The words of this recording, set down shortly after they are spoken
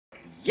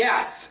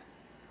Yes!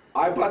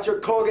 I bought your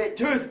Colgate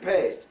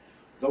toothpaste,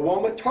 the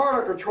one with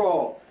tartar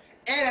control,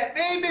 and it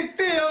made me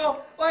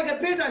feel like a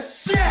piece of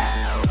shit!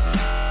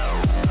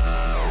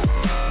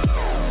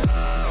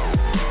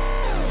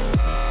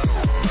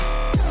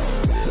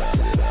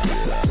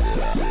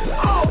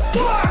 Oh,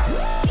 fuck!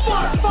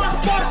 Fuck,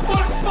 fuck, fuck,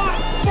 fuck, fuck,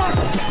 fuck!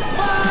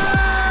 Ah!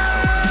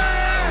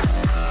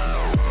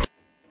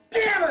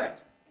 Damn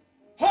it!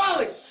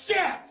 Holy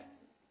shit!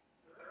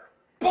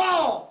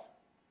 Balls!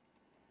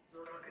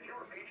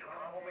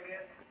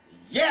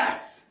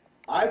 Yes!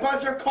 I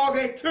bought your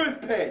Colgate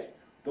toothpaste,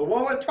 the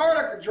one with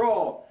tartar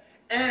control,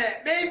 and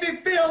it made me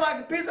feel like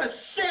a piece of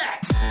shit!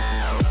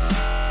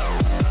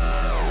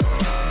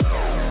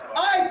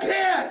 I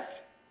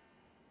pissed!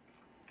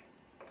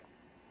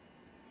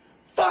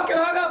 Fucking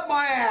hung up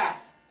my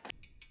ass!